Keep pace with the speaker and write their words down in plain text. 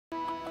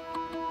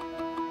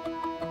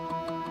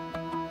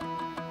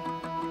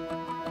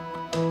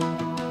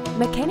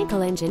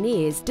Mechanical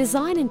engineers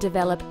design and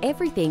develop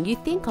everything you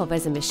think of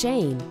as a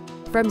machine,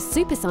 from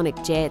supersonic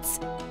jets,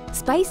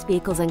 space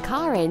vehicles and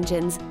car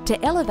engines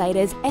to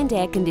elevators and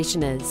air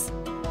conditioners.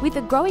 With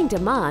a growing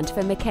demand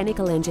for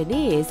mechanical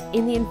engineers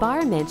in the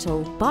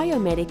environmental,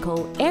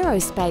 biomedical,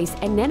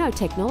 aerospace and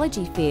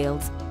nanotechnology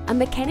fields, a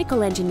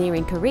mechanical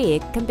engineering career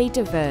can be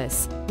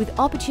diverse, with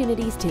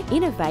opportunities to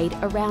innovate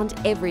around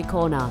every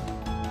corner.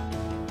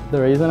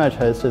 The reason I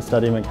chose to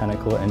study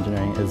mechanical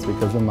engineering is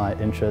because of my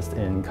interest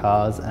in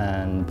cars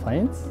and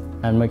planes,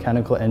 and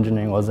mechanical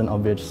engineering was an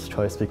obvious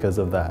choice because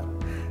of that.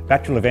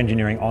 Bachelor of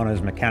Engineering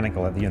Honours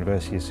Mechanical at the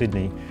University of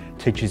Sydney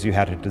teaches you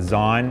how to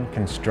design,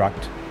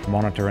 construct,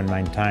 monitor and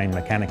maintain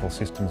mechanical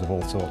systems of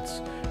all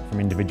sorts, from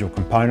individual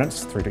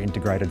components through to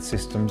integrated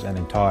systems and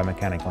entire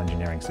mechanical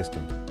engineering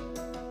systems.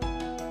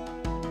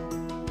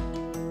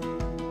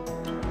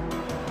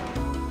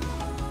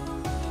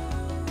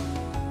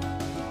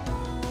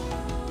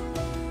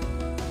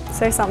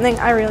 So something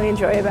I really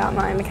enjoy about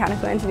my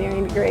mechanical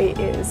engineering degree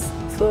is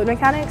fluid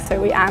mechanics.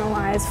 So we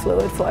analyse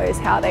fluid flows,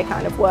 how they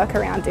kind of work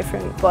around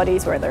different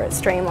bodies, whether it's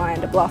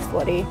streamlined, a bluff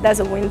body. There's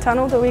a wind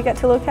tunnel that we get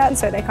to look at, and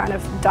so they kind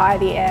of dye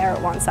the air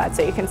at one side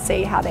so you can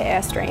see how the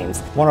air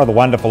streams. One of the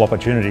wonderful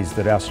opportunities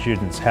that our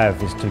students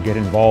have is to get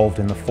involved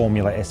in the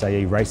Formula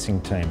SAE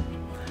racing team.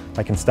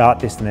 They can start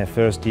this in their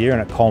first year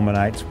and it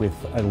culminates with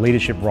a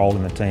leadership role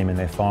in the team in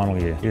their final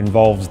year. It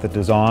involves the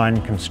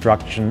design,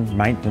 construction,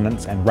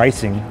 maintenance and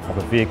racing of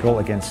a vehicle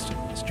against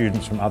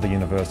students from other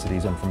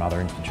universities and from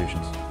other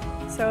institutions.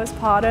 So as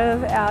part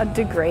of our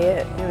degree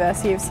at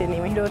University of Sydney,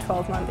 we do a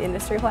 12-month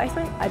industry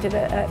placement. I did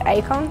it at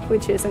ACON,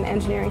 which is an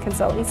engineering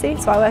consultancy.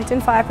 So I worked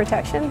in fire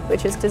protection,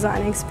 which is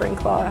designing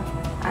sprinkler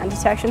and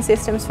detection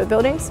systems for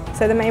buildings.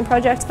 So the main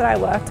project that I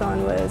worked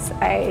on was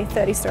a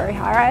 30-storey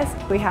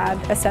high-rise. We had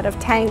a set of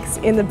tanks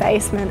in the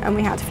basement and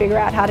we had to figure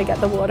out how to get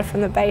the water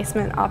from the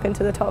basement up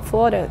into the top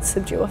floor to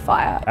subdue a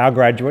fire. Our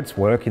graduates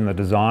work in the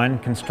design,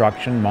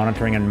 construction,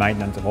 monitoring and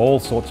maintenance of all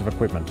sorts of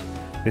equipment.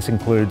 This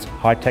includes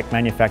high-tech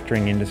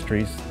manufacturing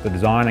industries, the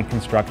design and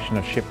construction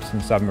of ships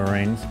and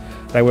submarines.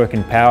 They work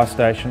in power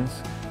stations.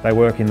 They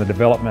work in the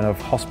development of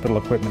hospital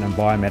equipment and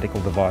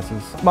biomedical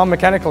devices. My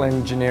mechanical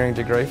engineering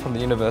degree from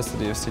the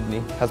University of Sydney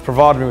has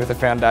provided me with the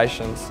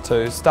foundations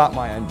to start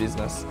my own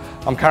business.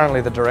 I'm currently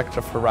the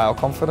Director for Rail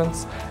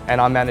Confidence and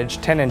I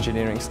manage 10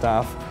 engineering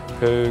staff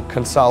who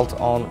consult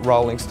on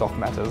rolling stock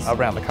matters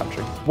around the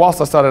country.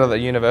 Whilst I studied at the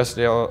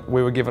university,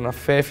 we were given a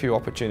fair few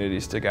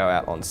opportunities to go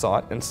out on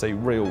site and see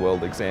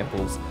real-world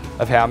examples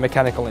of how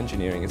mechanical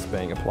engineering is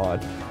being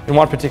applied. In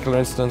one particular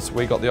instance,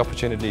 we got the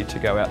opportunity to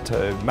go out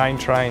to Main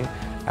Train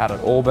out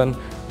at Auburn,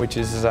 which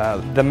is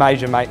the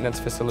major maintenance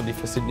facility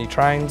for Sydney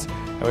trains,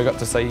 and we got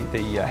to see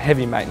the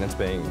heavy maintenance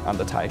being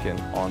undertaken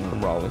on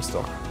the rolling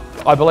stock.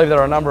 I believe there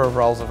are a number of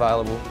roles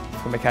available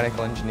for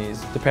mechanical engineers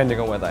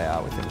depending on where they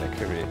are within their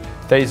career.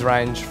 These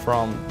range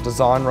from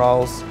design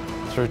roles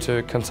through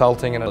to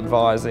consulting and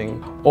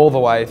advising, all the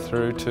way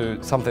through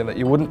to something that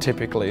you wouldn't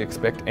typically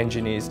expect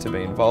engineers to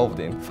be involved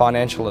in: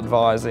 financial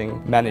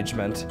advising,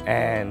 management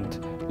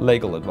and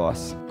legal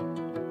advice.